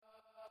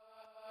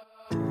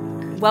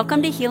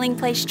Welcome to Healing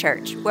Place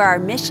Church, where our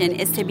mission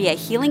is to be a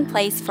healing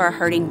place for a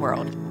hurting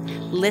world.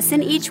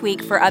 Listen each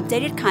week for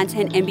updated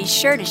content and be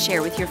sure to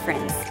share with your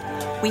friends.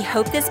 We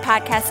hope this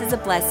podcast is a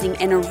blessing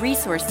and a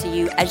resource to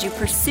you as you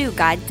pursue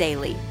God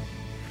daily.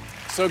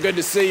 So good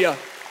to see you.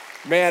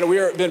 Man,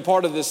 we've been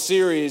part of this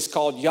series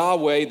called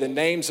Yahweh, the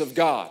Names of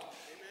God.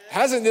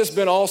 Hasn't this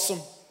been awesome?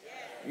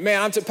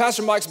 Man,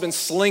 Pastor Mike's been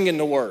slinging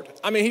the word.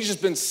 I mean, he's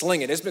just been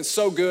slinging. It's been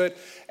so good,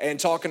 and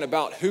talking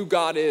about who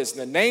God is.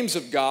 And the names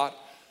of God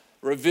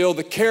reveal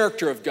the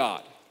character of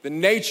God, the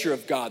nature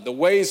of God, the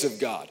ways of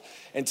God.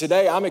 And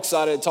today I'm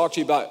excited to talk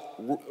to you about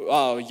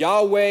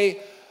Yahweh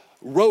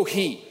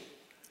Rohi.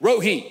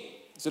 Rohi.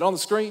 Is it on the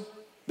screen?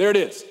 There it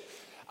is.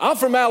 I'm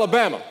from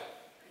Alabama.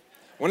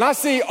 When I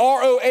see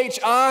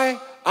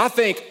R-O-H-I, I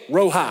think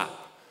Rohi.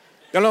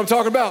 You know what I'm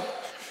talking about?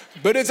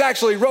 But it's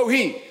actually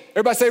Rohi.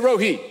 Everybody say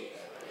Rohi.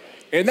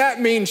 And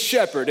that means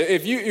shepherd.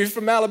 If you're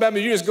from Alabama,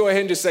 you just go ahead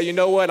and just say, you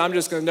know what? I'm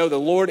just going to know the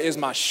Lord is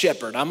my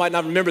shepherd. I might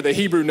not remember the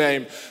Hebrew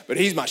name, but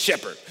he's my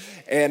shepherd.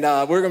 And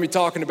we're going to be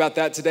talking about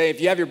that today.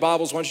 If you have your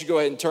Bibles, why don't you go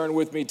ahead and turn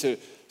with me to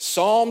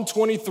Psalm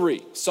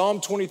 23.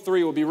 Psalm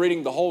 23, we'll be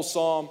reading the whole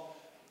psalm,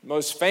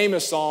 most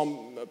famous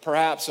psalm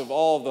perhaps of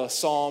all the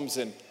psalms.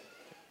 And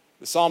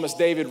the psalmist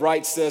David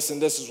writes this,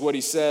 and this is what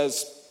he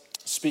says,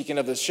 speaking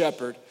of the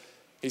shepherd.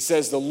 He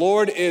says, the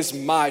Lord is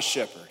my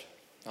shepherd.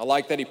 I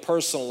like that he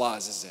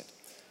personalizes it.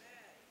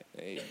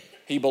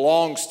 He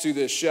belongs to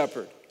this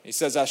shepherd. He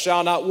says, I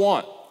shall not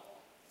want.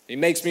 He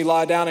makes me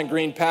lie down in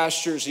green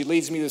pastures. He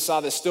leads me to the side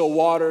of the still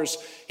waters.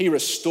 He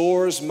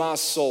restores my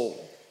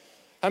soul.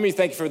 How many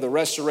thank you for the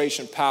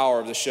restoration power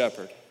of the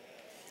shepherd?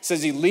 It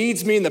says he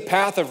leads me in the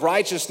path of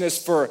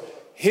righteousness for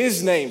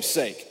his name's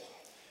sake.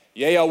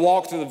 Yea, I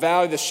walk through the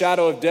valley of the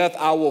shadow of death.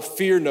 I will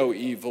fear no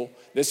evil.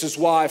 This is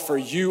why, for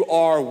you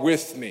are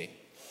with me.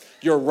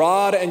 Your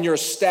rod and your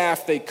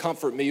staff, they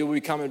comfort me. You'll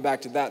be coming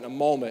back to that in a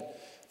moment.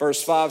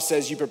 Verse 5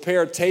 says, you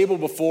prepare a table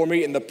before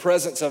me in the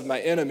presence of my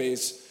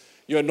enemies.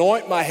 You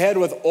anoint my head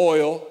with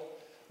oil.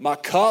 My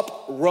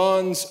cup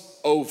runs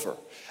over.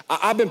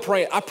 I've been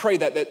praying. I pray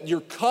that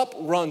your cup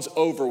runs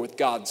over with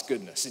God's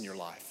goodness in your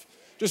life.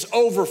 Just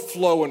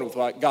overflowing with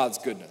God's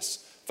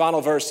goodness.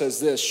 Final verse says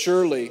this,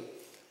 surely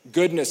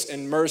goodness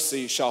and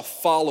mercy shall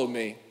follow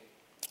me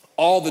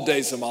all the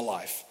days of my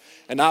life,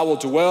 and I will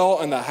dwell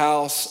in the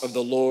house of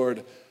the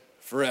Lord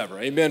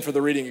forever. Amen for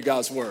the reading of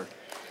God's word.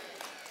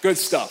 Good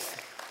stuff.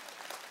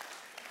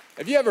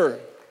 Have you ever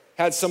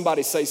had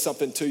somebody say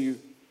something to you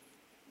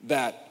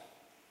that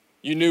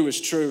you knew was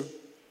true,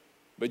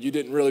 but you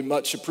didn't really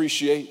much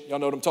appreciate? Y'all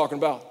know what I'm talking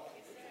about?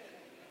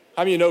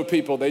 How many of you know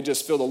people, they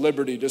just feel the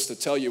liberty just to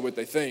tell you what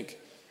they think,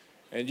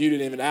 and you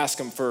didn't even ask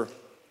them for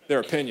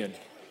their opinion?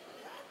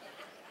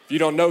 If you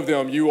don't know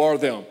them, you are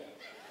them.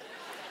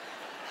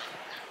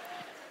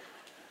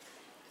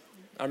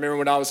 I remember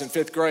when I was in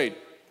 5th grade,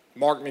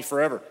 marked me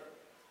forever.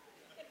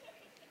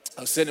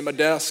 I was sitting at my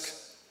desk,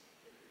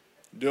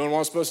 doing what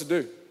I'm supposed to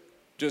do,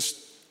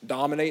 just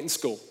dominating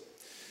school.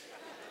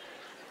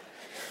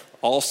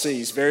 All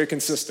C's, very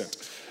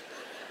consistent.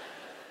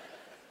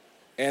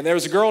 And there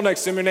was a girl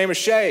next to me, her name was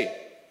Shay.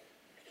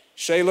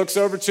 Shay looks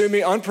over to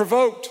me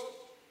unprovoked.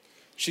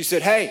 She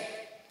said, hey,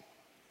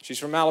 she's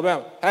from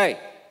Alabama, hey,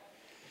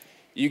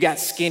 you got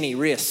skinny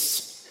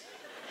wrists.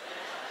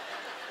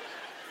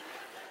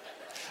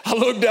 I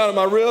looked down at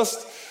my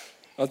wrist.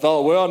 I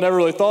thought, well, I never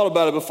really thought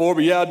about it before,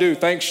 but yeah, I do.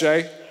 Thanks,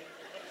 Shay.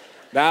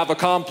 Now I have a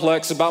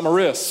complex about my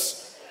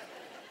wrists.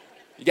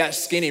 You got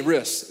skinny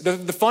wrists. The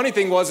funny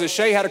thing was that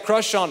Shay had a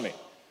crush on me.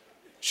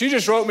 She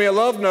just wrote me a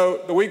love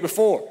note the week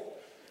before.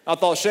 I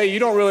thought, Shay, you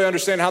don't really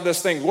understand how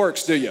this thing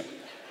works, do you?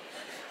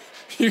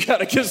 You got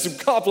to get some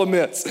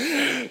compliments.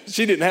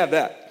 She didn't have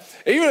that.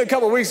 Even a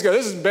couple of weeks ago,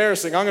 this is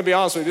embarrassing. I'm going to be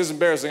honest with you, this is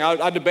embarrassing.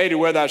 I debated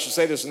whether I should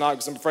say this or not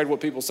because I'm afraid of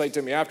what people say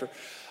to me after.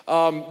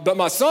 But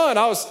my son,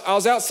 I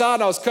was outside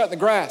and I was cutting the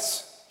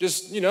grass,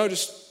 just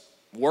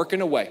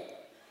working away,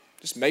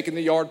 just making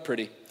the yard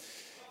pretty.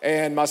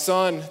 And my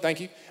son, thank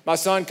you, my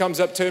son comes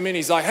up to me and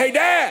he's like, hey,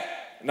 Dad.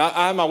 And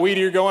I have my weed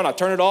eater going, I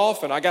turn it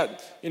off and I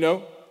got,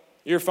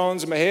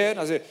 earphones in my head.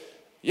 I said,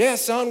 yeah,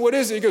 son, what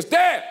is it? He goes,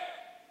 Dad,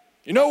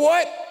 you know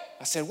what?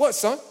 I said, what,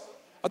 son?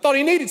 I thought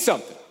he needed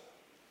something.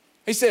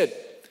 He said,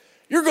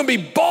 you're going to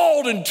be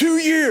bald in 2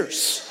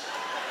 years.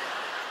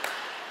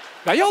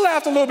 Now, y'all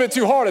laughed a little bit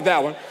too hard at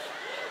that one.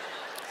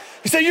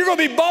 He said, you're going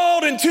to be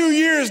bald in 2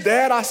 years,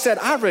 Dad. I said,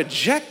 I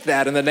reject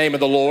that in the name of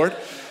the Lord.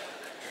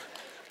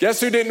 Guess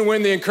who didn't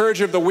win the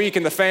Encourager of the Week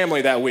in the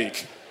family that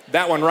week?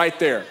 That one right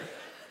there.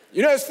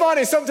 You know, it's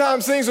funny.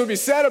 Sometimes things will be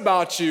said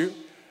about you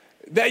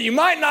that you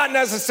might not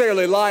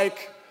necessarily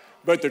like,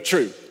 but they're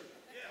true.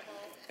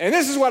 And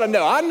this is what I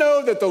know. I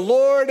know that the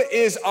Lord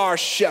is our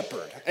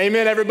shepherd.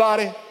 Amen,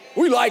 everybody?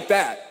 We like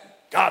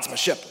that. God's my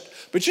shepherd.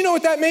 But you know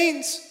what that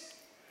means?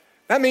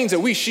 That means that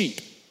we sheep.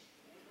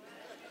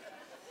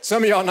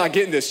 Some of y'all not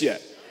getting this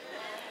yet.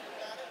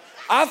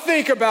 I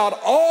think about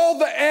all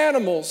the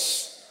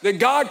animals that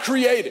God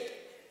created.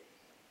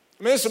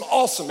 I mean, there's some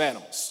awesome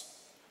animals,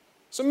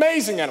 some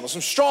amazing animals,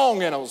 some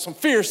strong animals, some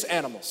fierce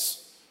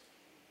animals.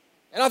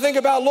 And I think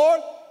about,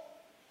 Lord,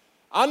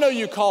 I know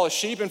you call us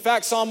sheep. In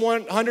fact, Psalm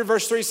 100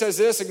 verse 3 says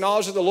this,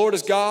 acknowledge that the Lord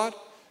is God.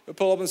 We'll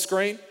pull up on the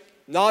screen.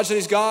 Acknowledge that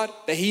he's God,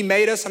 that he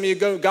made us. How many of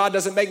you go, God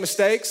doesn't make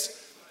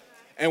mistakes?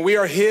 And we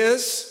are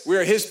his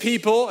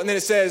people. And then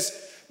it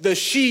says, the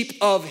sheep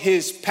of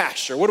his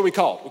pasture. What are we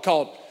called? We're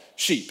called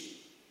sheep.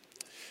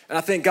 And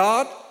I think,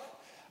 God,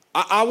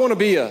 I want to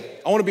be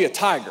a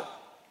tiger.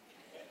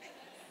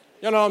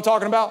 You know what I'm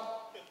talking about?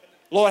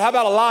 Lord, how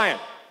about a lion?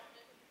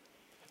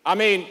 I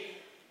mean,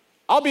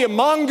 I'll be a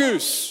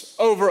mongoose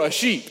over a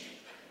sheep.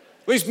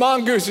 At least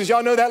mongooses,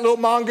 y'all know that little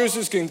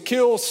mongooses can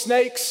kill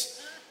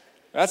snakes?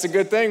 That's a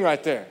good thing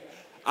right there.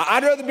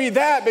 I'd rather be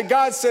that, but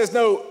God says,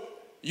 no,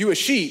 you a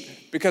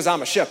sheep because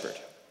I'm a shepherd.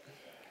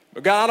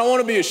 But God, I don't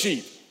want to be a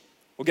sheep.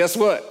 Well, guess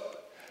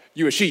what?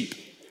 You a sheep.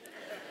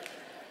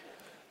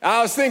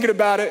 I was thinking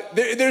about it.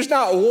 There's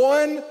not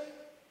one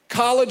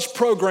college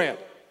program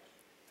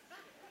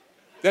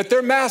that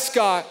their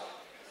mascot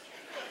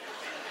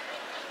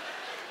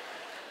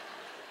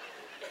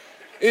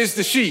is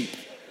the sheep.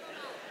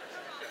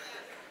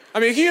 I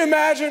mean, can you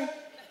imagine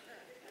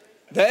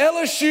the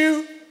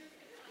LSU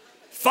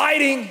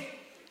fighting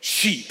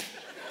sheep?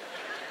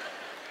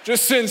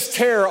 Just sends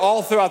terror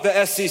all throughout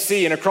the SEC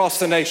and across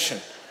the nation.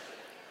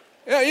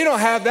 Yeah, you don't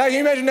have that. Can you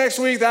imagine next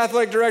week the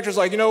athletic director's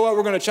like, you know what,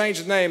 we're going to change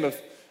the name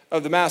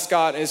of the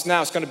mascot, and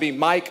now it's going to be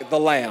Mike the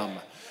Lamb.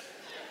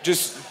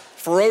 Just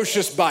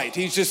ferocious bite.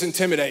 He's just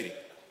intimidating.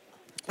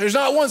 There's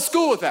not one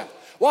school with that.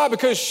 Why?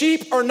 Because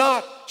sheep are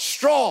not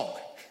strong.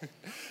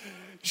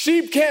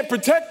 Sheep can't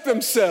protect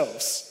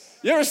themselves.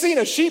 You ever seen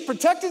a sheep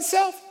protect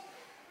itself?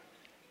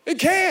 It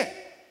can't.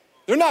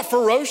 They're not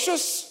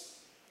ferocious.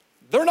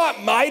 They're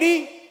not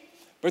mighty,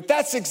 but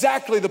that's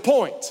exactly the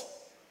point.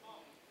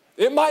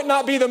 It might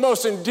not be the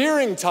most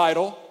endearing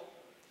title,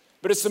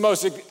 but it's the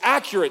most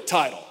accurate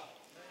title.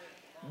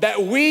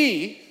 That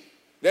we,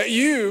 that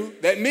you,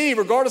 that me,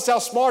 regardless how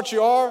smart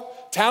you are,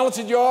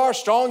 talented you are,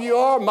 strong you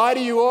are,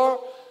 mighty you are,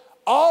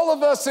 all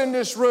of us in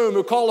this room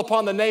who call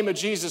upon the name of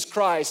Jesus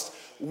Christ,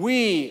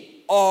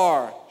 we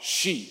are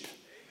sheep.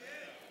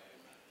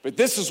 But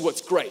this is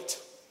what's great.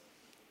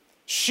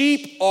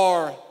 Sheep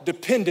are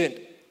dependent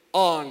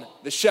on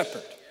the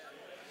shepherd.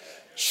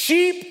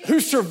 Sheep who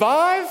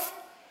survive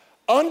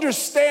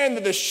understand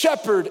that the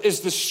shepherd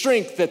is the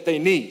strength that they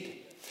need.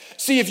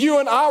 See, if you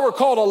and I were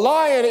called a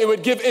lion, it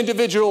would give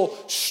individual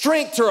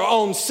strength to our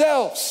own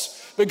selves.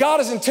 But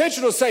God is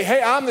intentional to say,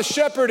 hey, I'm the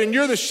shepherd and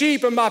you're the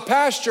sheep in my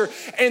pasture.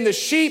 And the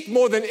sheep,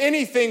 more than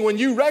anything, when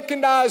you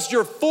recognize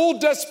your full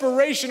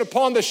desperation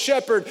upon the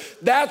shepherd,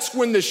 that's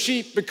when the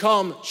sheep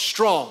become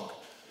strong.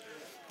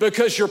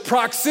 Because your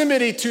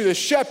proximity to the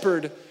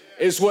shepherd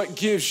is what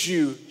gives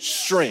you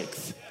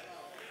strength.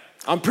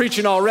 I'm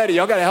preaching already.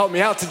 Y'all got to help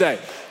me out today.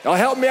 Y'all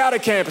help me out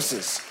at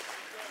campuses.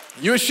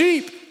 You a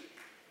sheep.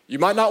 You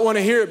might not want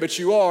to hear it, but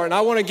you are. And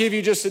I want to give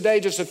you just today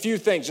just a few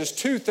things, just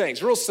two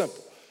things, real simple.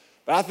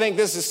 But I think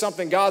this is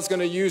something God's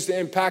going to use to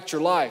impact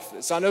your life.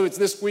 So I know it's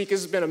this week,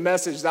 this has been a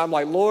message that I'm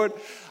like, Lord,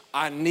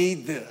 I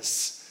need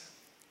this.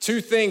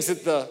 Two things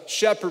that the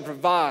shepherd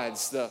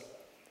provides,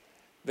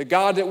 the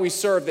God that we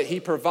serve, that he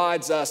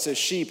provides us as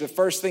sheep. The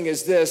first thing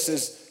is this,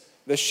 is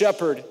the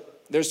shepherd,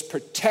 there's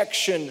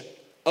protection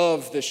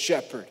of the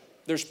shepherd.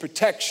 There's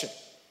protection.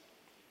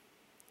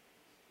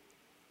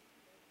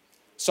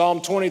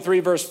 Psalm 23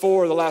 verse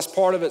 4, the last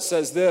part of it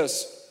says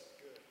this,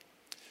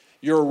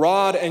 your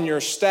rod and your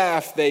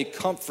staff, they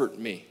comfort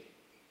me.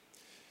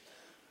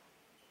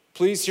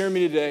 Please hear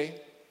me today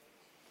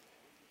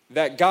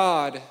that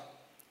God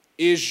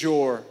is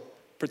your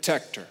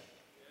protector.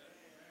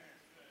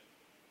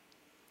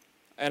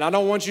 And I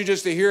don't want you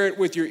just to hear it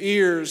with your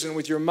ears and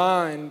with your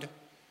mind.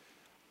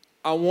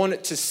 I want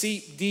it to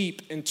seep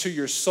deep into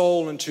your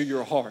soul, into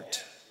your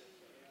heart.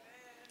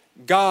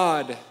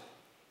 God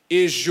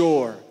is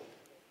your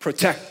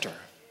protector.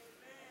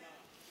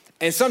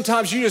 And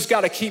sometimes you just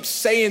got to keep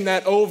saying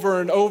that over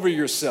and over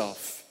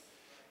yourself.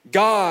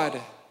 God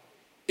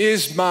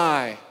is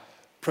my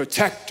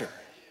protector.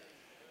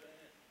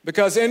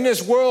 Because in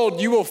this world,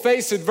 you will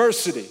face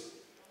adversity.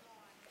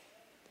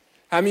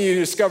 How many of you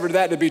discovered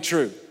that to be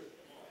true?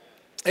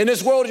 In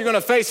this world, you're going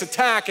to face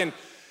attack. And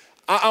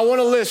I want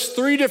to list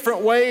 3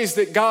 different ways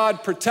that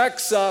God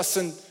protects us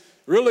and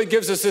really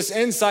gives us this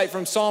insight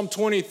from Psalm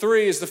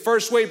 23. Is the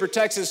first way he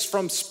protects us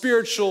from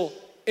spiritual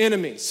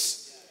enemies.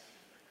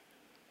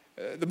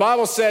 The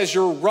Bible says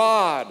your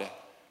rod,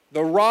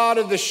 the rod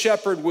of the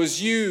shepherd,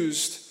 was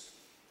used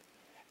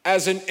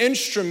as an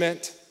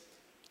instrument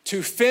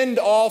to fend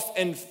off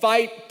and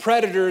fight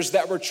predators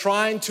that were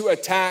trying to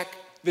attack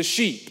the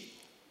sheep.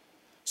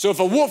 So if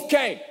a wolf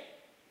came,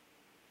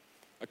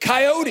 a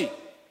coyote,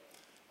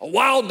 a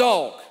wild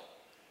dog,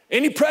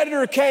 any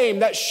predator came,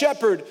 that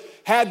shepherd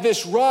had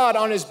this rod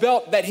on his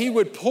belt that he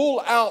would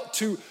pull out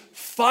to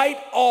fight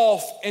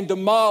off and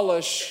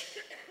demolish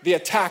the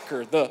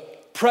attacker, the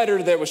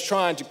predator that was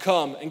trying to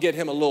come and get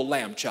him a little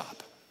lamb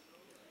chop.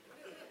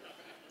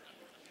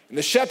 And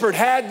the shepherd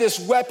had this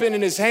weapon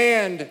in his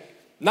hand,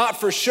 not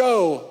for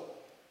show,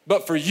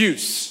 but for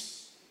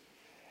use.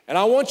 And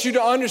I want you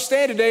to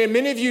understand today, and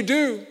many of you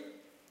do,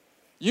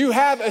 you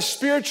have a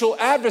spiritual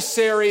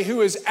adversary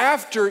who is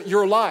after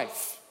your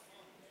life.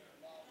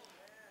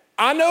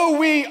 I know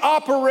we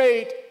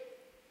operate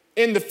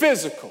in the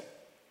physical.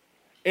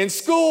 In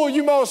school,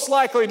 you most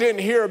likely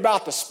didn't hear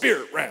about the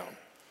spirit realm.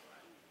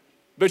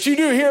 But you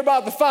do hear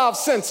about the 5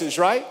 senses,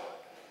 right?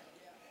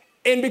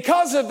 And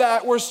because of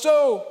that, we're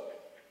so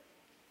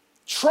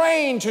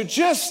trained to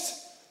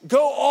just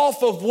go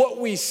off of what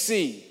we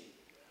see,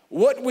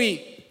 what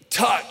we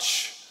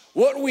touch,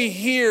 what we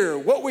hear,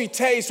 what we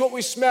taste, what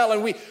we smell,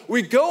 and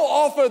we go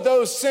off of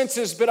those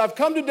senses. But I've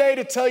come today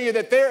to tell you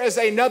that there is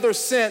another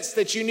sense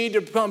that you need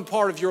to become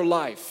part of your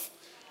life.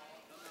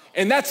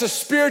 And that's a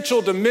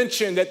spiritual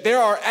dimension, that there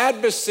are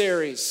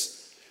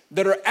adversaries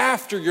that are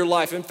after your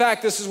life. In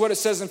fact, this is what it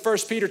says in 1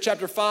 Peter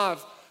chapter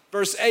 5,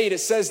 verse 8. It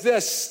says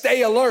this: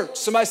 stay alert.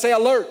 Somebody say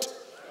alert.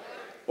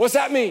 What's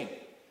that mean?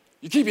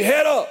 You keep your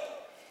head up.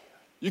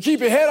 You keep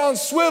your head on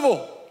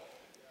swivel.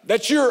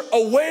 That you're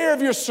aware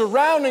of your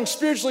surroundings,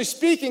 spiritually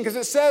speaking, because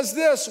it says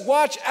this: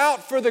 watch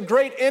out for the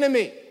great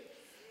enemy.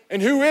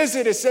 And who is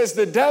it? It says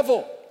the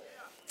devil.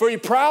 For he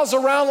prowls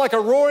around like a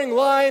roaring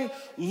lion,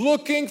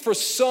 looking for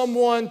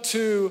someone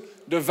to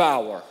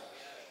devour.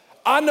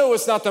 I know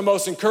it's not the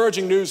most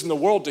encouraging news in the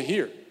world to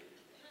hear.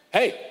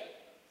 Hey,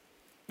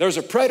 there's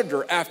a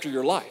predator after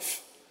your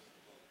life.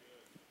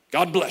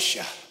 God bless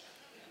you.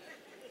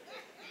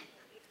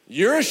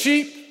 You're a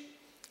sheep,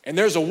 and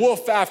there's a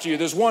wolf after you.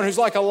 There's one who's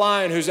like a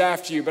lion who's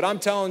after you. But I'm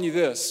telling you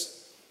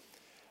this: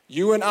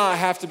 you and I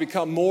have to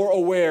become more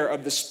aware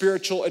of the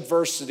spiritual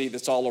adversity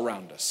that's all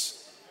around us.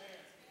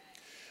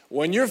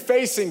 When you're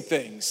facing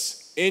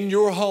things in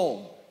your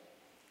home,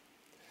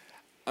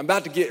 I'm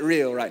about to get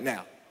real right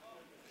now.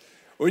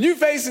 When you're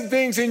facing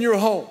things in your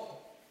home,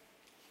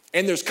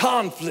 and there's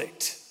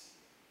conflict,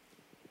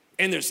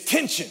 and there's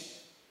tension,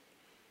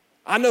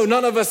 I know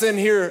none of us in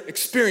here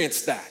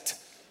experienced that.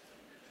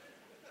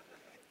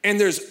 And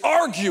there's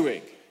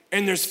arguing,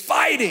 and there's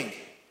fighting.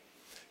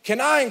 Can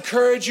I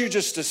encourage you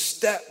just to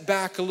step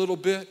back a little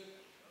bit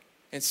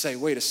and say,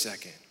 wait a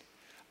second.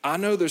 I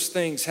know there's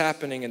things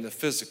happening in the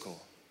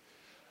physical,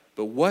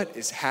 but what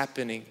is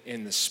happening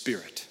in the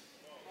spirit?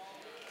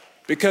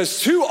 Because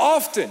too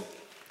often,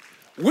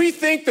 we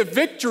think the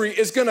victory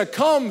is gonna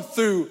come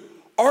through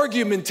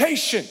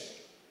argumentation.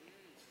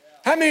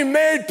 How many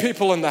married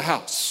people in the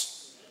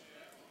house?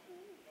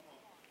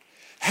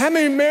 How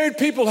many married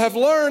people have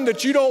learned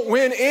that you don't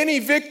win any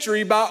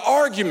victory by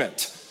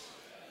argument?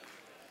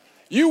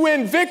 You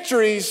win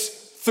victories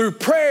through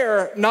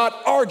prayer, not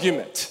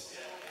argument.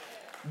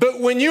 But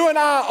when you and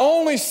I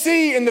only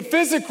see in the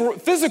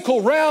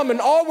physical realm,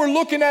 and all we're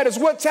looking at is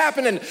what's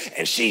happening,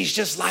 and she's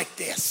just like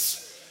this.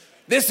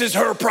 This is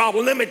her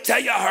problem. Let me tell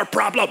you her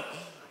problem.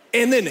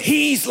 And then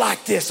he's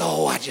like this.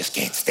 Oh, I just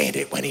can't stand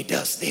it when he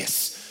does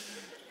this.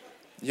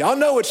 Y'all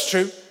know it's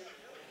true.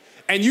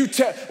 And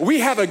we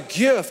have a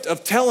gift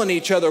of telling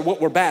each other what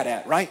we're bad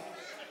at, right?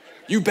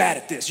 You bad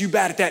at this, you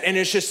bad at that. And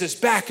it's just this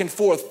back and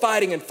forth,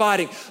 fighting and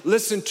fighting.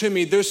 Listen to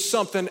me, there's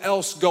something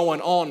else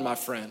going on, my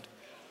friend.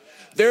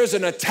 There's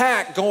an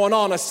attack going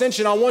on.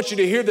 Ascension, I want you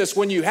to hear this.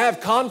 When you have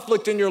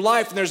conflict in your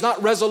life and there's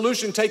not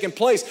resolution taking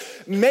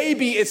place,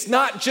 maybe it's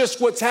not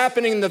just what's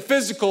happening in the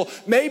physical.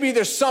 Maybe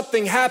there's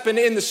something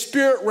happening in the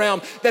spirit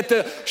realm that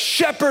the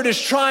shepherd is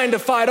trying to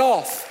fight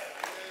off.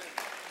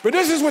 But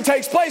this is what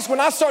takes place when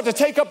I start to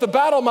take up the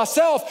battle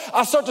myself.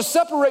 I start to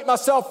separate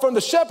myself from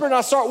the shepherd, and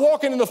I start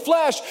walking in the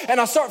flesh,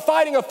 and I start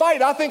fighting a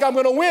fight. I think I'm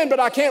gonna win, but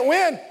I can't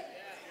win.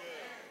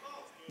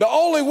 The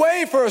only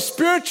way for a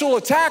spiritual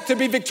attack to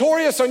be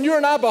victorious on your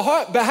and our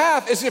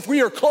behalf is if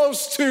we are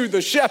close to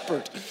the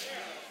shepherd.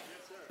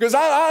 Because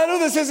I know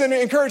this isn't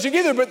encouraging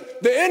either,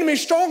 but the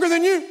enemy's stronger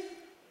than you.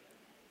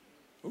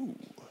 Ooh,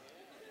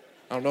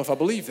 I don't know if I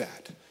believe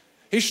that.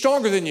 He's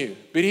stronger than you,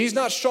 but he's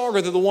not stronger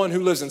than the one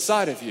who lives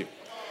inside of you.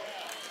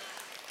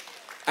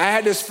 I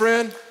had this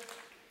friend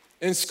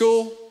in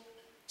school.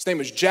 His name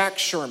was Jack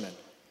Sherman.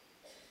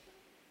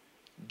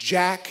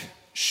 Jack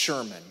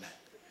Sherman.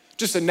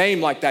 Just a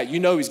name like that, you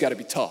know he's got to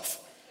be tough.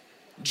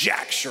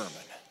 Jack Sherman.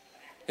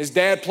 His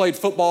dad played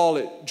football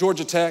at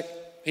Georgia Tech.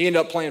 He ended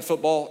up playing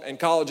football in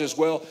college as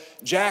well.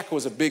 Jack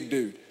was a big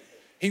dude.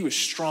 He was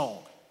strong.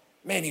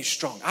 Man, he's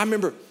strong. I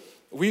remember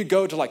we'd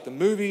go to like the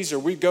movies, or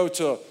we'd go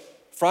to a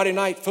Friday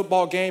night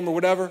football game or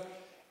whatever,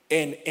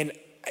 and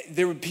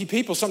there would be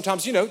people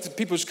sometimes, you know,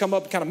 people just come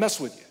up and kind of mess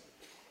with you.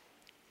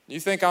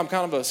 You think I'm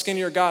kind of a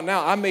skinnier guy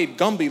now? I made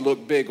Gumby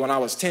look big when I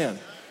was 10.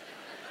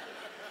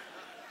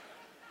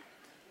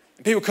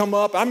 People come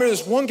up. I remember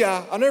this one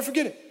guy, I'll never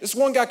forget it. This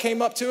one guy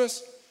came up to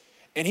us,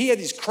 and he had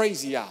these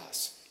crazy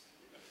eyes.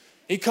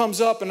 He comes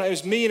up, and it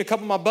was me and a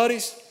couple of my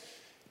buddies,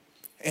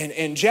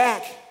 and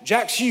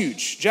Jack's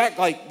huge. Jack,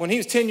 like when he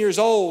was 10 years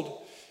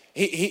old,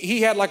 he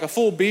had like a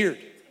full beard.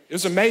 It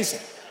was amazing.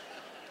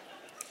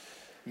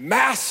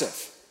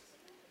 Massive.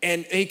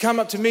 And he come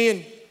up to me and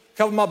a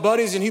couple of my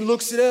buddies, and he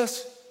looks at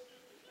us,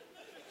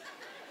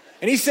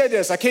 and he said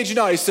this, I kid you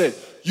not, he said,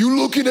 "You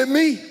looking at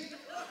me?"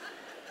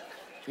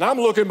 And I'm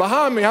looking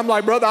behind me. I'm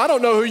like, "Brother, I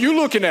don't know who you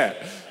looking at."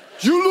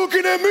 You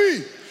looking at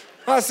me?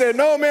 I said,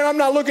 no, man, I'm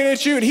not looking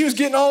at you. And he was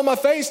getting all in my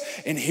face.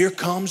 And here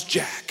comes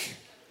Jack.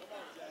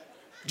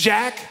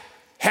 Jack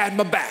had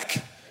my back.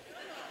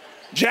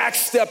 Jack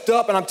stepped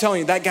up, and I'm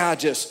telling you, that guy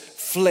just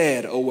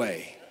fled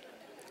away.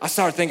 I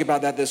started thinking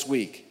about that this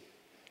week.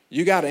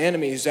 You got an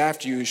enemy who's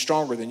after you, who's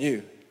stronger than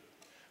you,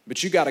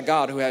 but you got a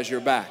God who has your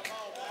back.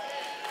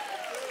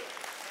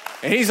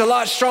 And he's a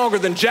lot stronger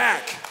than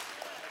Jack.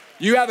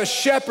 You have a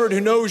shepherd who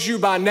knows you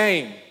by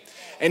name.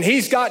 And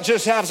he's got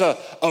just has a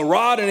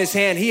rod in his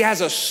hand. He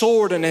has a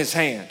sword in his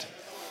hand.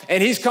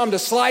 And he's come to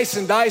slice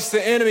and dice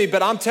the enemy.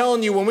 But I'm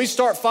telling you, when we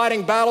start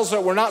fighting battles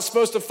that we're not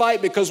supposed to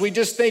fight because we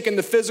just think in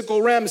the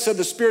physical realm instead of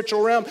the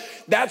spiritual realm,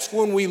 that's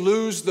when we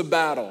lose the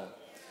battle.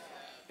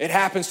 It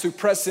happens through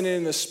pressing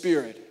in the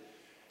spirit.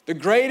 The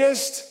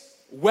greatest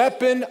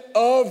weapon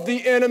of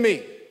the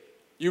enemy,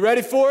 you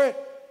ready for it?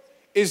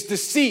 Is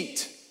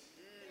deceit.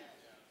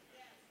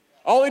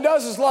 All he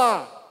does is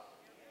lie.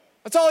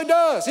 That's all he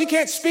does. He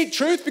can't speak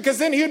truth because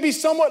then he would be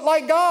somewhat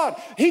like God.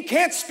 He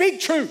can't speak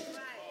truth.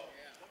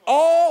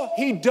 All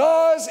he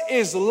does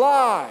is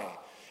lie.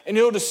 And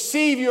he'll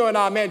deceive you and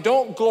I. Man,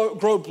 don't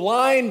grow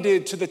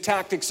blinded to the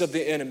tactics of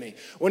the enemy.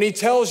 When he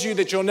tells you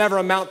that you'll never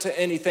amount to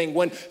anything,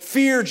 when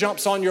fear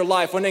jumps on your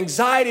life, when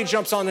anxiety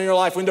jumps on your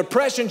life, when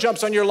depression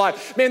jumps on your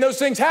life, man, those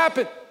things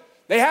happen.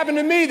 They happen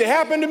to me. They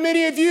happen to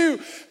many of you.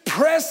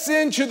 Press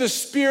into the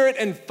Spirit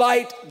and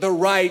fight the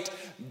right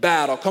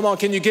battle. Come on,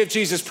 can you give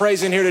Jesus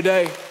praise in here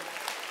today?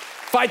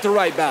 Fight the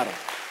right battle.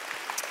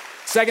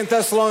 2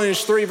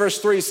 Thessalonians 3 verse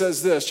 3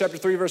 says this, chapter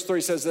 3 verse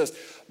 3 says this,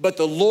 but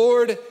the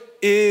Lord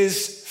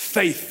is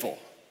faithful.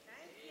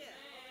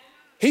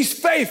 He's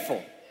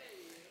faithful.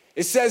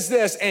 It says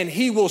this, and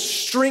he will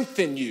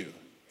strengthen you,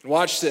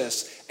 watch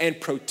this, and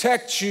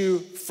protect you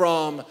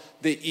from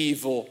the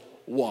evil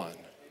one.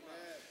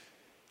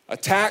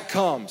 Attack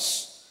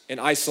comes in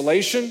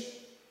isolation.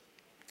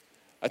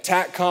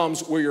 Attack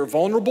comes where you're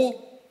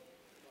vulnerable.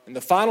 And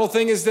the final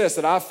thing is this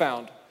that I've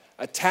found.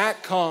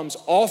 Attack comes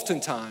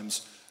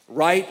oftentimes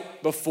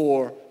right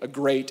before a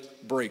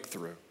great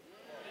breakthrough.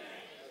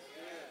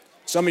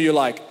 Some of you are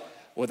like,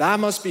 well, I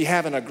must be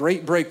having a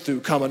great breakthrough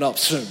coming up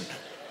soon.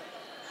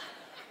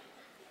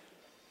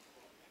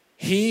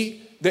 The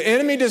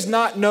enemy does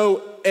not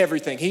know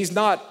everything. He's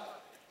not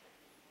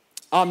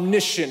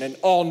omniscient and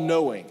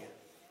all-knowing.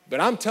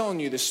 But I'm telling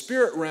you, the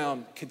spirit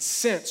realm can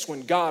sense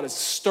when God is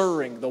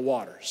stirring the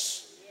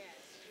waters.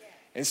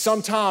 And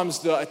sometimes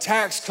the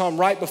attacks come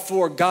right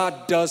before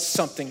God does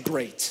something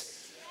great.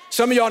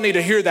 Some of y'all need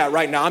to hear that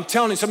right now. I'm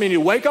telling you, some of you need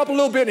to wake up a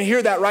little bit and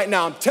hear that right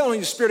now. I'm telling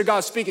you, the Spirit of God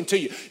is speaking to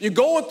you. You're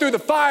going through the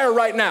fire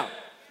right now,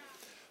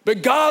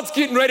 but God's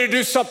getting ready to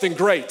do something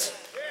great.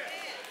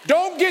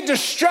 Don't get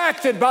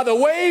distracted by the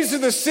waves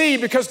of the sea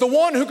because the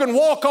one who can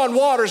walk on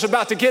water is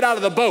about to get out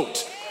of the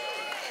boat.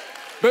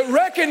 But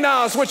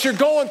recognize what you're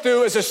going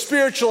through is a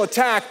spiritual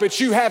attack, but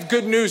you have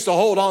good news to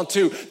hold on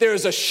to. There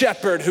is a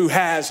shepherd who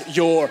has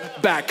your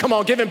back. Come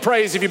on, give him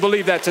praise if you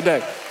believe that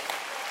today.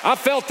 I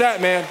felt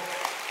that, man.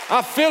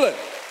 I feel it.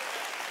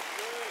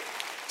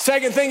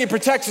 Second thing he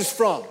protects us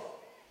from.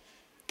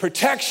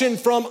 Protection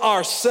from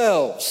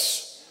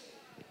ourselves.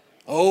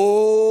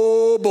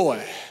 Oh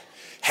boy.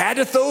 Had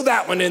to throw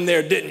that one in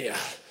there, didn't you?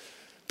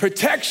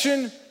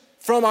 Protection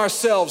from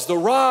ourselves. The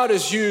rod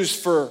is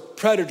used for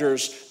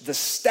predators. The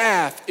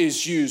staff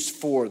is used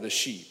for the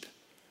sheep.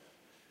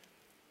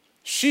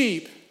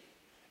 Sheep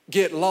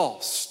get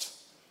lost.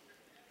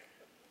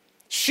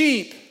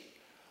 Sheep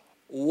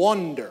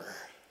wander.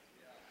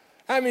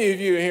 How many of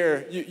you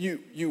here,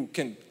 you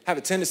can have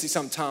a tendency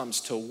sometimes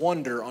to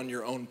wander on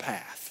your own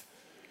path?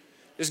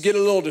 Just get a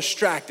little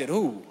distracted.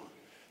 Ooh,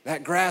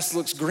 that grass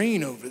looks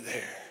green over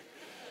there.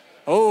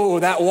 Oh,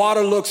 that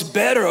water looks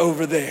better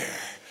over there.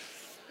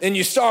 And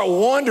you start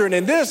wondering,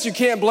 and this you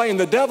can't blame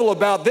the devil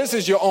about. This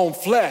is your own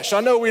flesh.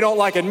 I know we don't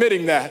like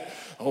admitting that.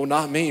 Oh,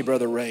 not me,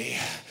 Brother Ray.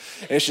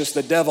 It's just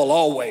the devil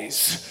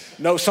always.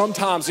 No,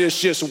 sometimes it's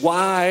just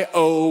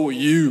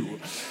Y-O-U.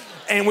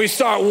 And we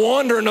start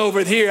wandering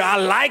over here. I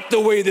like the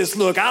way this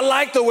looks. I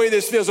like the way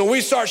this feels. And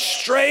we start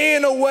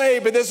straying away.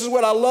 But this is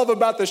what I love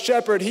about the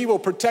shepherd. He will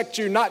protect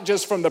you not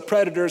just from the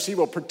predators. He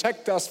will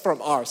protect us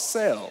from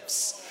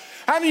ourselves.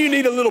 How many of you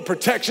need a little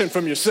protection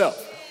from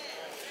yourself?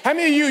 How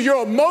many of you,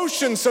 your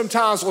emotions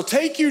sometimes will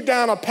take you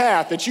down a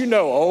path that you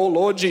know, oh,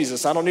 Lord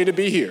Jesus, I don't need to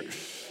be here.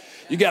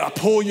 You got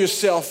to pull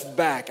yourself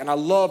back. And I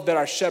love that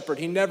our shepherd,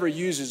 he never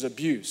uses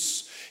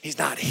abuse. He's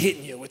not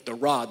hitting you with the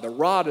rod. The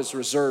rod is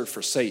reserved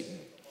for Satan.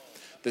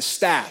 The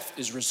staff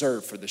is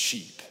reserved for the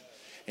sheep,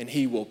 and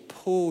he will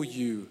pull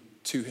you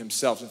to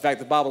himself. In fact,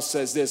 the Bible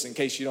says this, in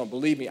case you don't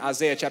believe me,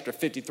 Isaiah chapter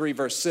 53,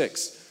 verse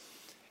 6.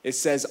 It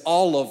says,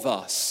 all of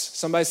us.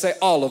 Somebody say,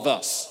 all of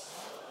us.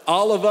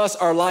 All of us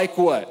are like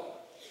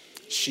what?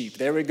 Sheep.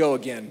 There we go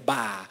again.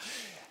 Bye.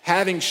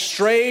 Having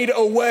strayed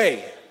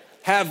away,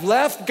 have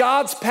left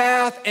God's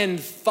path and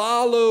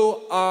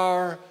follow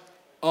our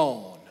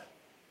own.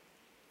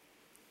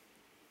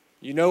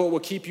 You know what will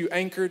keep you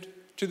anchored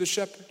to the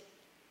shepherd?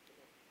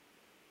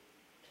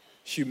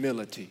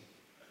 Humility.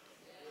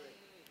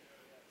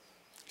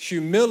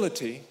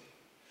 Humility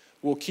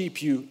will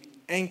keep you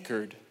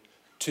anchored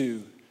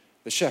to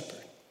the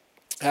shepherd.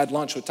 I had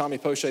lunch with Tommy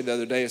Poche the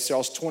other day. It's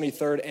y'all's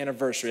 23rd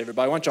anniversary,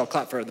 everybody. Why don't y'all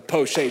clap for the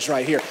Poches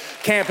right here.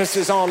 Campus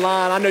is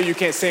online. I know you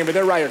can't see them, but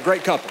they're right here.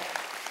 Great couple.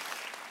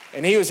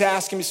 And he was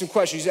asking me some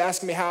questions. He was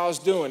asking me how I was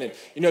doing.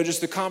 And,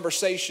 just the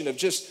conversation of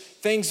just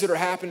things that are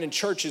happening in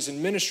churches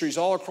and ministries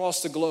all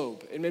across the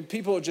globe. And then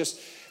people are just,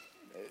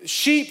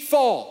 sheep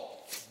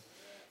fall,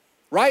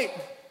 right?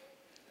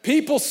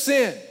 People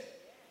sin.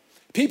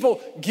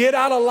 People get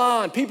out of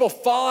line. People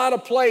fall out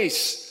of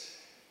place.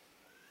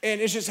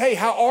 And it's just, hey,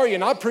 how are you?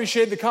 And I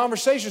appreciate the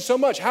conversation so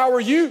much. How are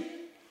you?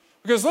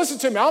 Because listen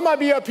to me, I might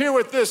be up here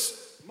with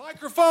this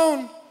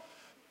microphone,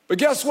 but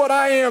guess what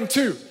I am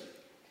too?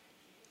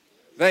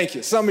 Thank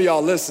you. Some of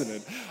y'all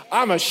listening.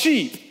 I'm a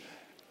sheep,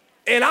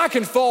 and I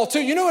can fall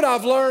too. You know what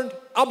I've learned?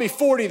 I'll be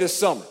 40 this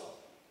summer.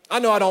 I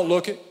know I don't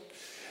look it.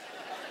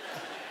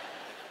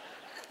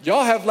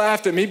 Y'all have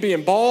laughed at me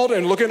being bald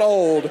and looking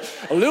old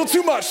a little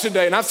too much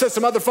today, and I've said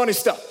some other funny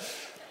stuff.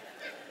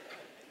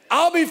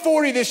 I'll be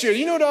 40 this year.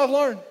 You know what I've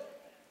learned?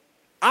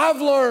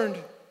 I've learned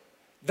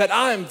that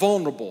I am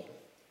vulnerable.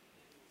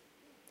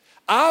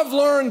 I've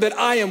learned that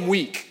I am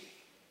weak.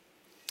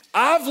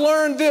 I've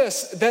learned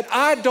this, that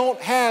I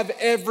don't have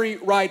every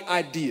right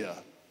idea.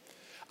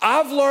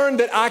 I've learned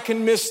that I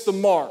can miss the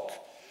mark.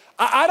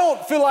 I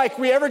don't feel like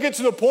we ever get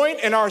to the point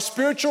in our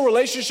spiritual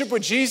relationship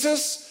with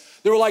Jesus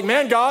that we're like,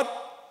 man, God,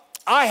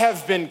 I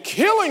have been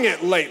killing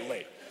it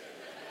lately.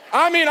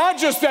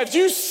 Have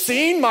you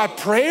seen my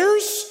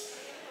prayers?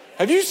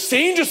 Have you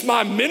seen just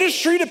my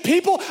ministry to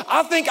people?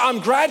 I think I'm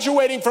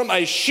graduating from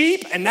a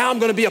sheep and now I'm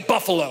gonna be a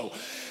buffalo.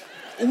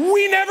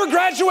 We never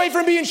graduate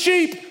from being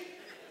sheep.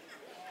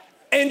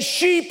 And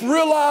sheep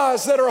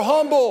realize that are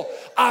humble,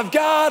 I've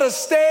gotta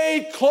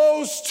stay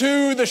close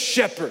to the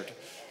shepherd.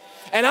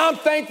 And I'm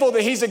thankful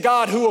that he's a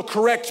God who will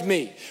correct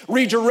me,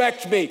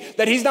 redirect me,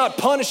 that he's not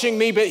punishing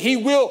me, but he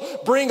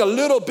will bring a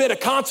little bit of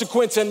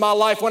consequence in my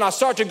life when I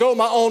start to go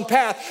my own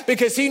path,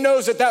 because he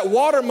knows that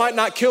water might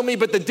not kill me,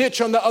 but the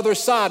ditch on the other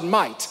side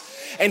might.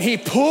 And he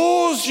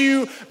pulls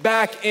you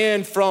back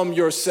in from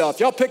yourself.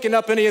 Y'all picking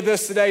up any of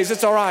this today? Is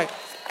this all right?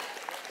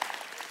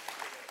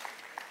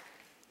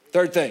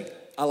 Third thing,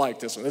 I like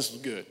this one. This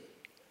was good.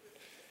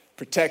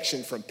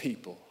 Protection from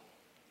people.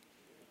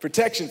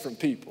 Protection from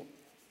people.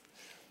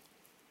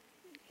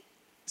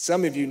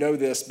 Some of you know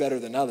this better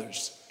than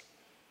others.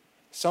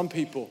 Some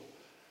people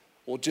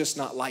will just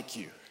not like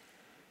you.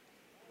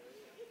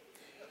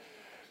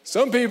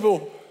 Some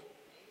people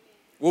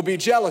will be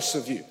jealous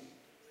of you.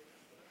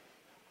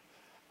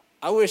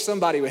 I wish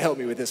somebody would help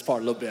me with this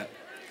part a little bit.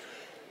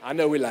 I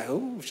know we're like,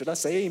 oh, should I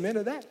say amen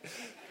to that?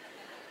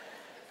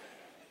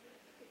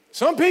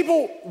 Some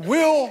people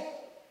will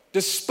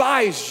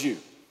despise you,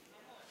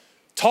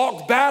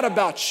 talk bad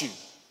about you,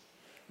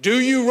 do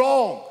you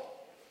wrong.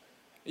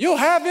 You'll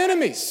have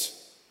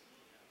enemies.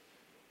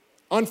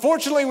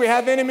 Unfortunately, we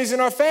have enemies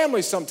in our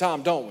families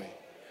sometimes, don't we?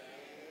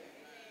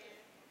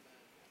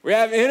 We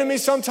have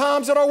enemies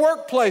sometimes at our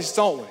workplace,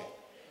 don't we?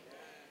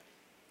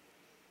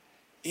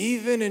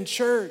 Even in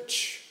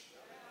church.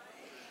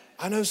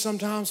 I know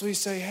sometimes we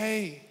say,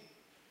 hey,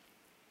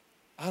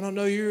 I don't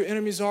know who your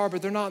enemies are,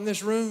 but they're not in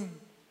this room.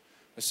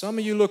 But some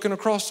of you looking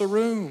across the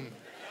room,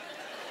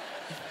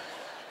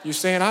 you're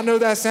saying, I know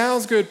that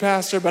sounds good,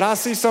 Pastor, but I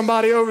see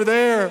somebody over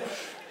there.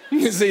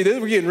 You see,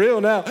 we're getting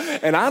real now.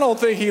 And I don't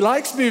think he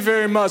likes me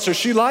very much or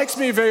she likes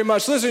me very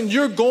much. Listen,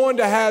 you're going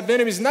to have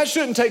enemies, and that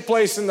shouldn't take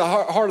place in the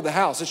heart of the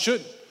house. It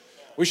shouldn't.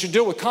 We should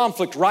deal with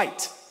conflict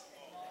right.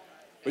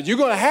 But you're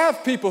going to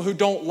have people who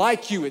don't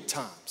like you at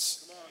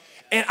times.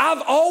 And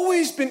I've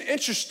always been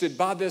interested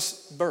by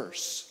this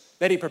verse,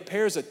 that he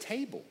prepares a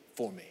table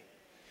for me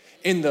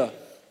in the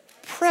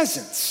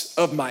presence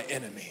of my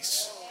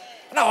enemies.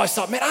 And I always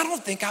thought, man, I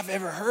don't think I've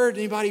ever heard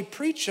anybody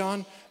preach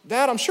on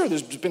that. I'm sure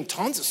there's been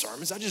tons of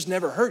sermons I just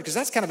never heard, because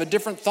that's kind of a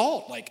different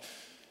thought. Like,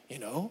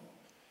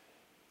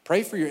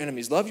 pray for your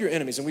enemies, love your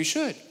enemies, and we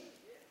should.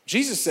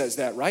 Jesus says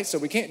that, right? So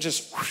we can't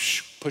just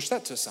push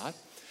that to the side.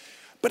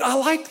 But I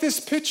like this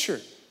picture.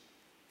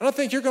 And I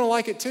think you're going to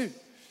like it too.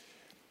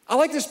 I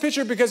like this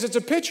picture because it's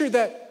a picture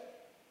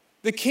that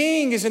the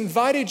king has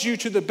invited you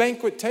to the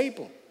banquet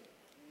table.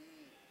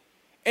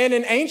 And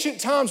in ancient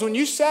times, when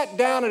you sat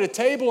down at a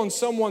table in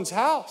someone's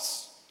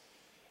house,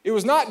 it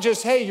was not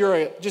just, hey,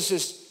 you're just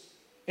this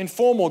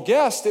informal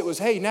guest. It was,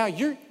 hey, now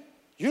you're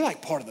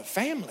like part of the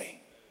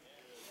family.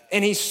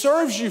 And he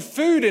serves you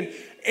food.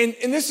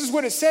 And this is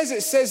what it says.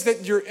 It says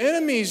that your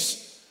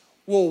enemies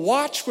will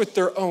watch with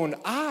their own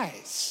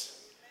eyes.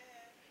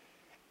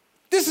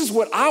 This is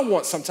what I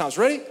want sometimes.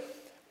 Ready?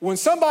 When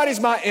somebody's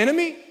my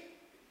enemy,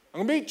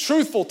 I'm going to be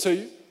truthful to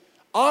you,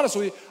 honest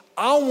with you,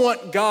 I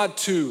want God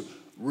to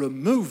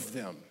remove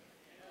them.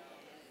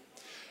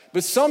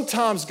 But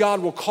sometimes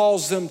God will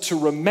cause them to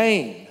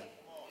remain,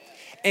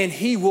 and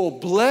he will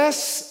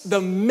bless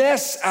the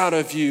mess out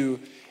of you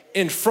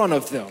in front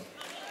of them.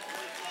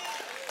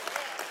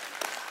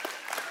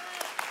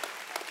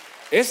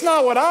 It's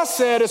not what I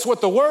said, it's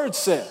what the word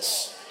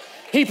says.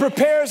 He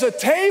prepares a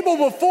table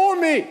before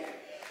me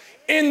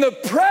in the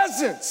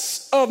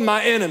presence of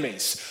my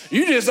enemies.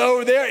 You just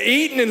over there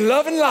eating and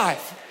loving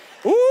life.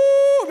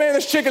 Ooh, man,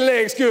 this chicken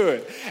leg's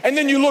good. And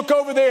then you look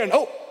over there and,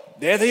 oh,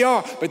 there they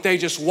are. But they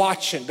just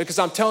watching, because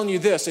I'm telling you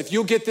this, if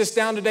you'll get this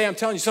down today, I'm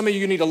telling you, some of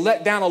you need to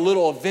let down a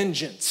little of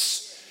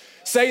vengeance.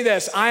 Say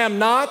this, I am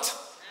not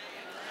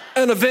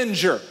an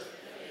avenger.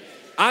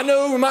 I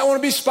know we might want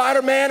to be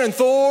Spider-Man and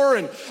Thor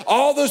and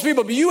all those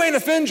people, but you ain't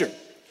an avenger.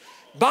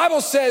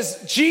 Bible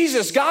says,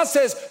 God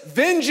says,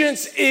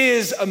 vengeance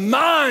is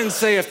mine,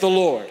 saith the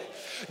Lord.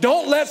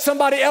 Don't let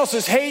somebody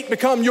else's hate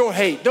become your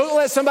hate. Don't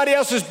let somebody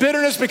else's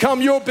bitterness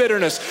become your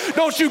bitterness.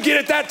 Don't you get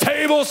at that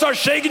table and start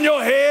shaking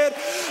your head.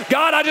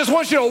 God, I just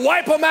want you to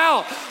wipe them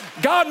out.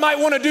 God might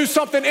want to do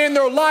something in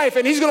their life,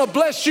 and he's going to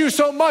bless you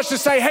so much to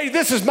say, hey,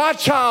 this is my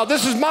child.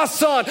 This is my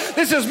son.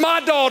 This is my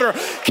daughter.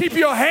 Keep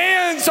your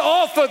hands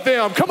off of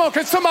them. Come on,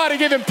 can somebody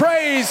give him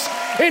praise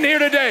in here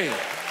today?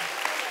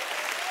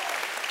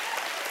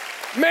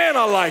 Man,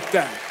 I like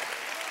that.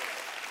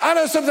 I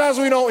know sometimes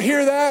we don't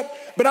hear that,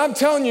 but I'm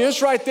telling you,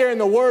 it's right there in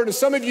the word. And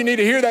some of you need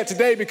to hear that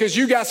today because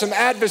you got some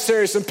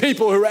adversaries, some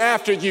people who are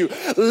after you.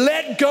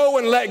 Let go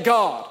and let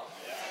God.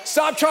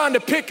 Stop trying to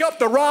pick up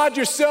the rod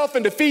yourself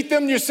and defeat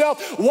them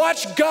yourself.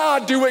 Watch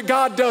God do what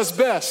God does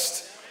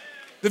best.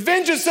 The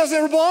vengeance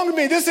doesn't belong to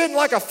me. This isn't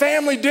like a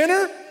family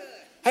dinner.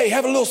 Hey,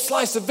 have a little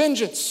slice of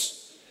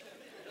vengeance.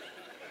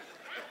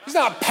 He's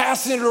not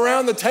passing it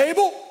around the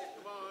table.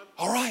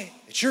 All right.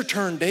 It's your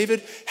turn,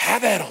 David.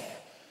 Have at them.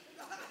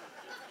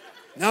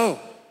 No.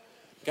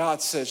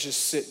 God says,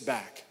 just sit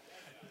back.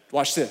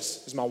 Watch this.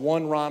 This is my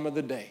one rhyme of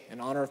the day in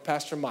honor of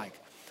Pastor Mike.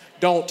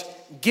 Don't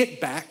get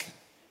back.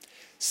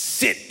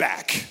 Sit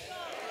back.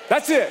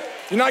 That's it.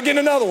 You're not getting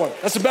another one.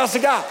 That's the best I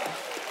got.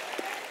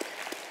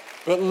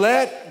 But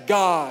let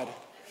God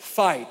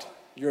fight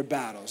your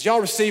battles.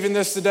 Y'all receiving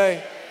this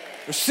today?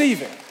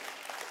 Receive it.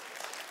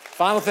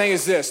 Final thing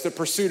is this, the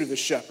pursuit of the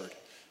shepherd.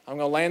 I'm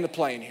going to land the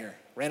plane here.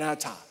 Ran out of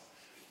time.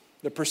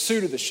 The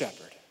pursuit of the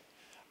shepherd.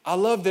 I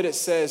love that it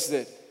says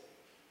that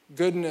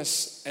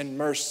goodness and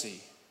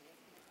mercy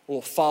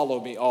will follow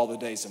me all the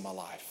days of my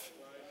life.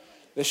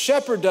 The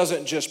shepherd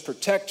doesn't just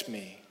protect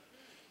me.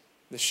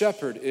 The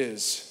shepherd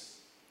is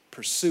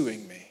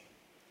pursuing me.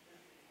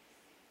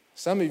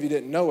 Some of you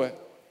didn't know it,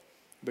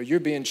 but you're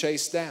being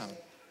chased down.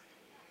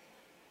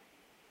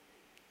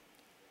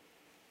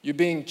 You're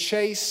being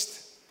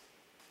chased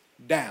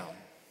down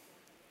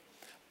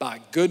by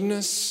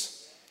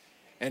goodness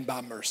and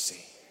by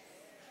mercy.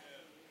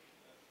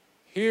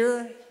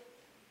 Here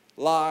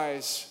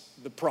lies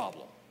the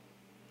problem.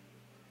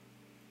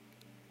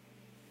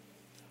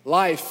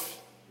 Life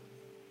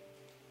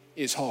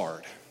is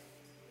hard.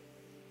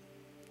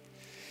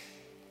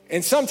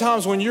 And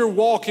sometimes when you're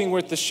walking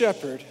with the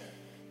shepherd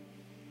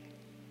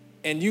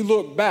and you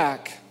look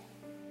back,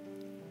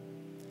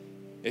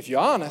 if you're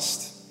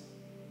honest,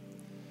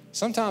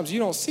 sometimes you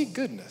don't see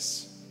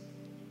goodness.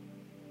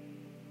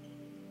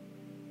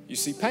 You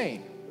see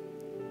pain.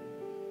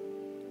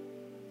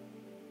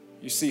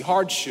 You see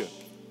hardship.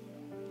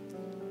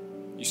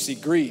 You see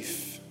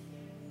grief.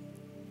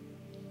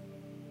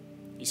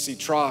 You see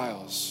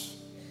trials.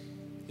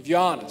 If you're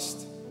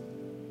honest,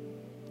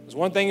 there's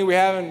one thing that we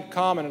have in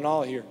common in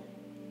all here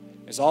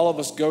is all of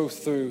us go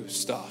through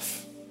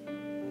stuff.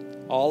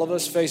 All of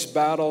us face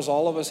battles.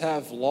 All of us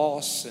have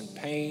loss and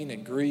pain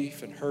and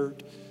grief and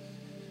hurt.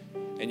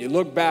 And you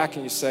look back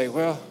and you say,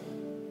 well,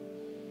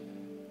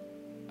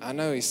 I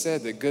know he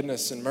said that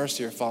goodness and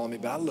mercy are following me,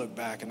 but I look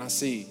back and I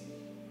see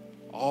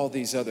all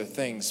these other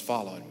things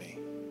following me.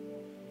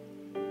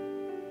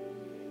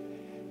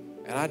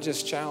 And I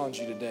just challenge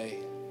you today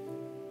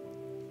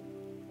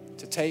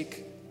to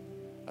take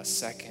a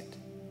second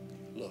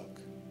look.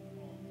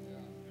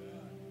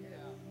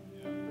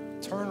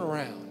 Turn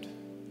around.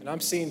 And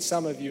I'm seeing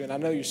some of you, and I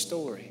know your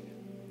story.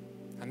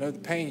 I know the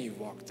pain you've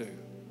walked through.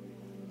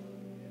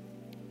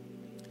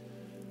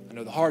 I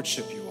know the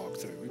hardship you walked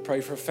through. We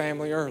prayed for a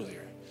family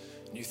earlier.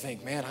 And you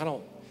think, man,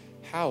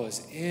 how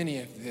is any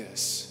of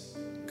this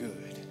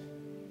good?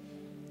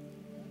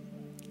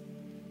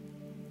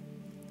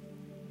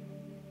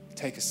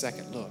 Take a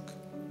second look.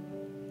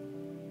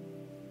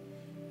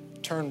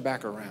 Turn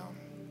back around.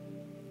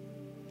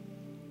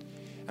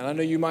 And I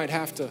know you might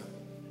have to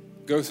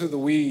go through the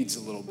weeds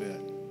a little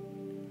bit.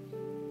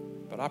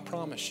 But I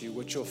promise you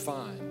what you'll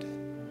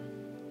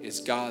find is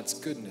God's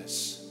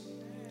goodness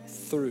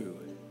through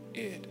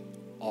it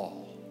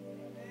all.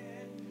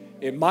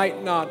 It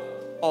might not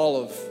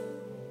all have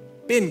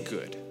been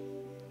good,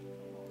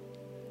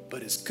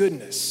 but his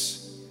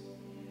goodness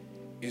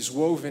is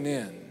woven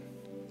in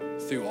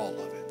through all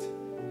of it.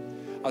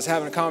 I was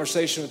having a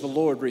conversation with the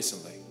Lord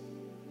recently.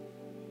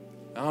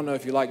 I don't know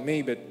if you're like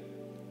me, but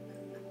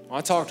when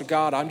I talk to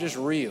God, I'm just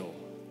real.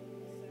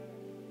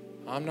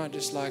 I'm not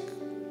just like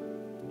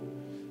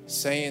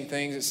saying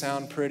things that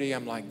sound pretty.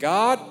 I'm like,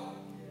 God,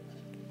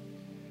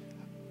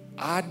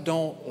 I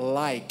don't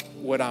like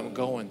what I'm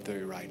going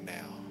through right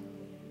now.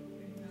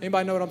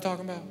 Anybody know what I'm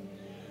talking about?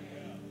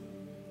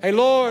 Hey,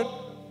 Lord,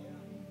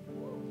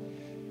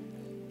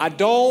 I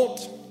don't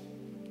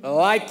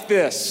like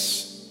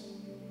this.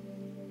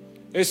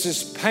 This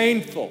is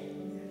painful.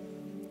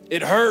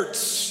 It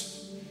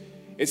hurts.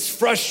 It's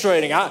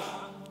frustrating.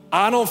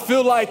 I don't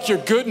feel like your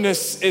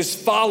goodness is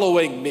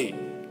following me.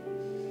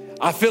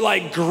 I feel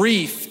like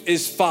grief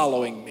is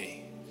following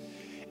me.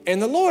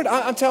 And the Lord,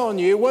 I'm telling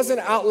you, it wasn't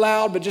out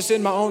loud, but just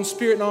in my own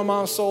spirit and on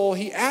my soul,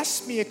 he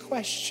asked me a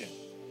question.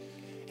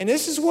 And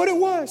this is what it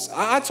was.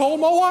 I told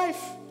my wife,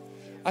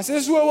 I said,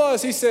 this is what it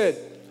was. He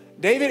said,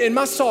 David, in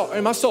my soul,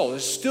 there's a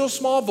still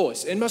small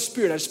voice. In my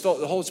spirit, I just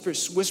felt the Holy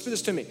Spirit whisper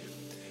this to me.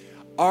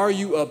 Are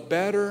you a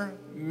better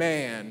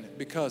man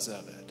because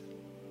of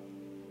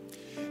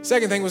it?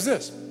 Second thing was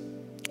this.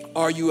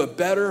 Are you a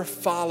better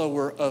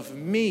follower of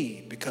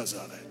me because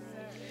of it?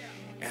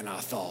 And I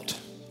thought,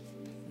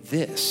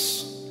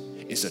 this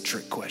is a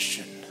trick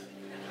question.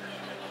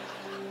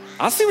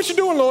 I see what you're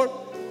doing, Lord.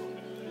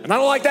 And I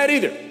don't like that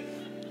either.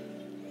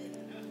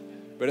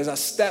 But as I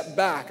stepped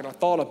back and I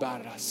thought about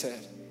it, I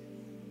said,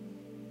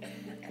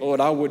 Lord,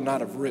 I would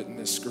not have written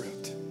this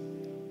script.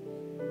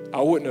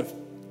 I wouldn't have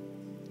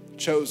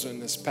chosen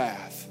this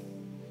path.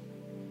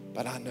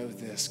 But I know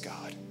this,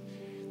 God,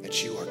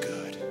 that you are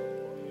good.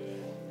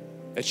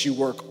 That you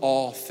work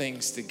all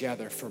things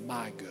together for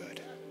my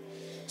good.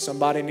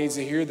 Somebody needs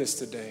to hear this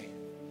today.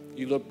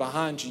 You look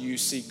behind you, you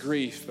see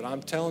grief, but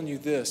I'm telling you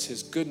this,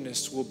 his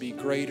goodness will be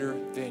greater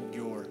than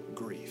your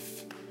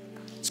grief.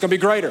 It's gonna be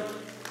greater.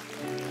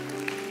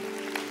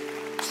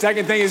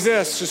 Second thing is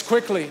this, just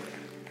quickly, it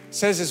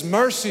says his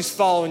mercy's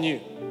following you.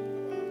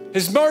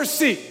 His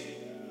mercy.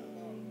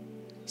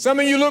 Some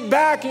of you look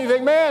back and you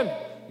think, man,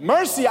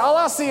 mercy, all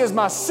I see is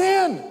my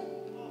sin,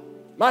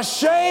 my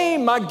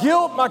shame, my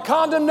guilt, my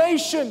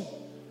condemnation,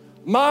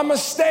 my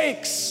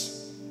mistakes.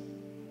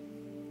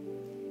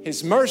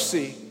 His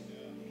mercy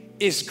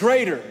is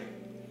greater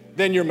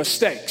than your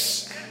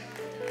mistakes.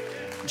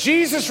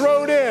 Jesus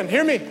rode in,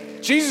 hear me,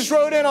 Jesus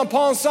rode in on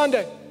Palm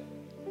Sunday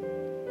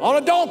on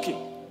a donkey.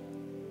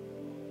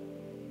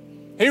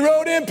 He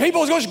rode in,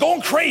 people was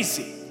going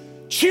crazy,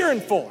 cheering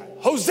for him,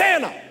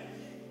 Hosanna.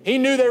 He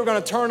knew they were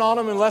gonna turn on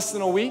him in less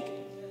than a week.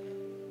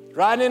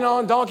 Riding in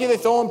on a donkey, they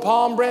throwing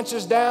palm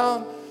branches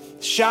down,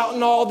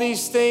 shouting all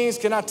these things.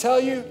 Can I tell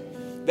you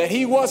that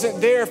he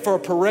wasn't there for a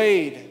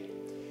parade?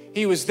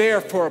 He was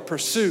there for a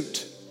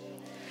pursuit.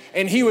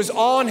 And he was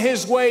on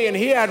his way and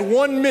he had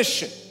one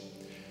mission.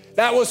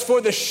 That was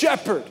for the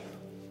shepherd,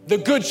 the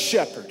good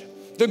shepherd,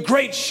 the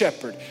great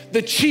shepherd,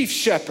 the chief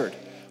shepherd,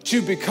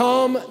 to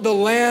become the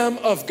Lamb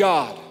of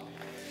God.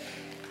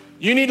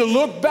 You need to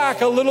look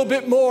back a little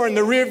bit more in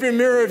the rearview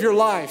mirror of your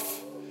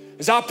life.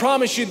 As I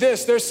promise you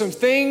this, there's some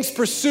things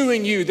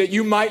pursuing you that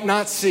you might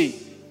not see.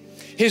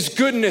 His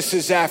goodness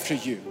is after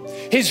you.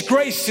 His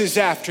grace is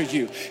after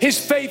you. His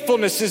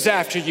faithfulness is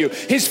after you.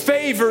 His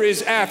favor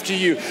is after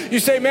you. You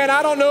say, man,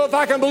 I don't know if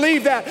I can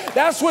believe that.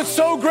 That's what's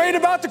so great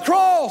about the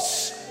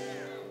cross.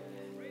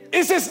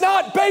 It's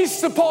not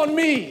based upon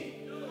me.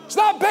 It's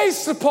not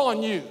based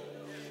upon you.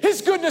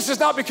 His goodness is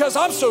not because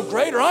I'm so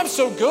great or I'm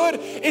so good.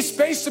 It's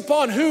based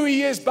upon who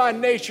he is by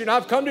nature. And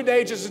I've come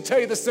today just to tell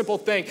you the simple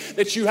thing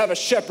that you have a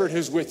shepherd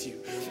who's with you.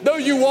 Though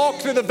you walk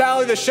through the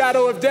valley of the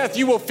shadow of death,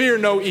 you will fear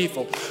no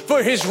evil.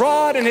 For his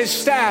rod and his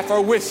staff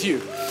are with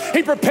you.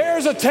 He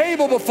prepares a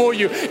table before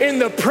you in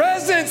the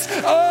presence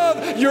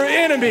of your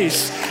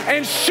enemies.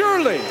 And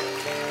surely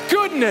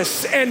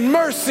goodness and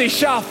mercy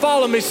shall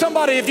follow me.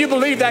 Somebody, if you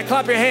believe that,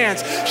 clap your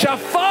hands. Shall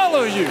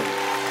follow you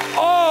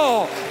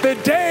all the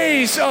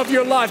days of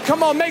your life.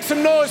 Come on, make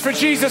some noise for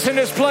Jesus in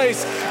this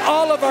place.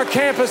 All of our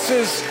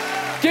campuses,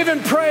 give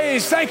him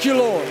praise. Thank you,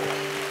 Lord.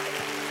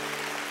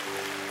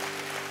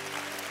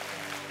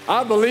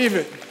 I believe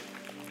it.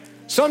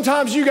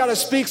 Sometimes you got to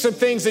speak some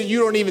things that you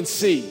don't even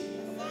see.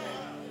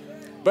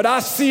 But I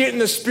see it in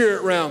the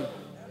spirit realm.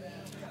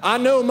 I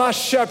know my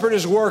shepherd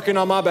is working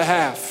on my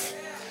behalf.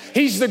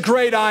 He's the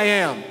great I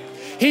am.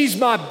 He's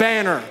my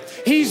banner.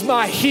 He's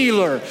my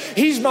healer.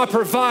 He's my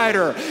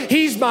provider.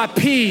 He's my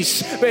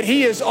peace, but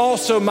he is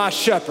also my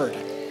shepherd.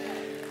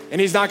 And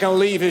he's not going to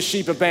leave his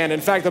sheep abandoned.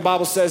 In fact, the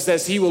Bible says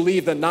that he will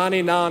leave the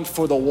 99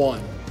 for the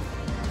one.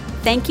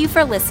 Thank you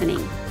for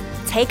listening.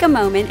 Take a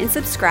moment and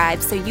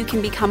subscribe so you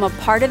can become a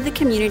part of the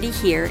community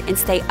here and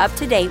stay up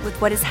to date with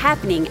what is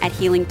happening at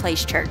Healing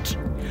Place Church.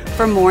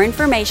 For more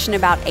information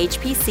about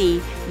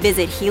HPC,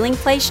 visit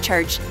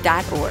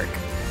healingplacechurch.org.